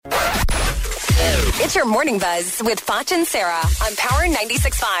It's your Morning Buzz with Foch and Sarah on Power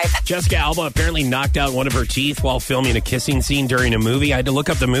 96.5. Jessica Alba apparently knocked out one of her teeth while filming a kissing scene during a movie. I had to look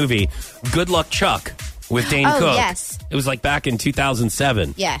up the movie. Good Luck Chuck with Dane Cook. Yes. It was like back in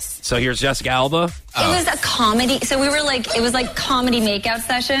 2007. Yes. So here's Jessica Alba. It was a comedy. So we were like, it was like comedy makeout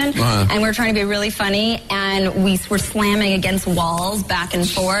session. And we were trying to be really funny. And we were slamming against walls back and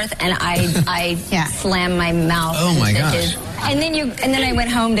forth. And I slammed my mouth. Oh my gosh. And then I went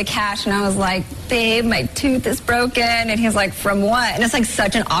home to Cash and I was like, babe, my tooth is broken. And he's like, from what? And it's like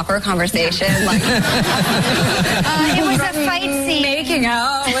such an awkward conversation. Like, it was a fight scene. Making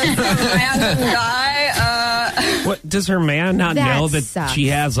out with some random guy. What does her man not That know that sucks. she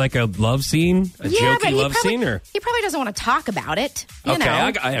has like a love scene, a jokey love scene? Or he probably doesn't want to talk about it. You know?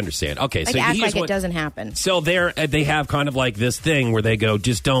 I understand. Okay, Like so act here's like it doesn't happen. So they have kind of like this thing where they go,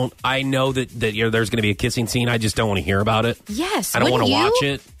 just don't. I know that there's going to be a kissing scene. I just don't want to hear about it. Yes. I don't want to wouldn't watch you?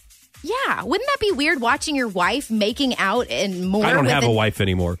 it. Yeah. Wouldn't that be weird watching your wife making out and more? I don't with have a wife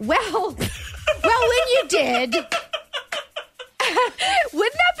anymore. Well, when you did.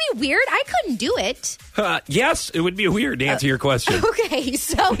 Wouldn't that be weird? I couldn't do it. Yes, it would be weird to answer your question. Okay,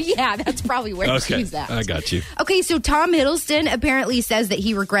 so yeah, that's probably where she's at. I got you. Okay, so Tom Hiddleston apparently says that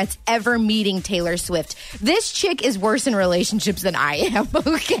he regrets ever meeting Taylor Swift. This chick is worse in relationships than I am,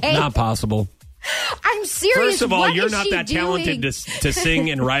 okay? Not possible. I'm serious. First of all, What you're is not she that talented doing? to sing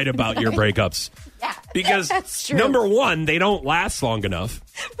and write about your breakups. Yeah, Because, that's true. number one, they don't last long enough.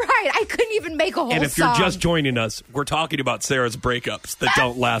 Right, I couldn't even make a whole And if song. you're just joining us, we're talking about Sarah's breakups that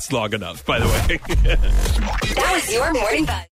don't last long enough, by the way. That was your Morning Buzz.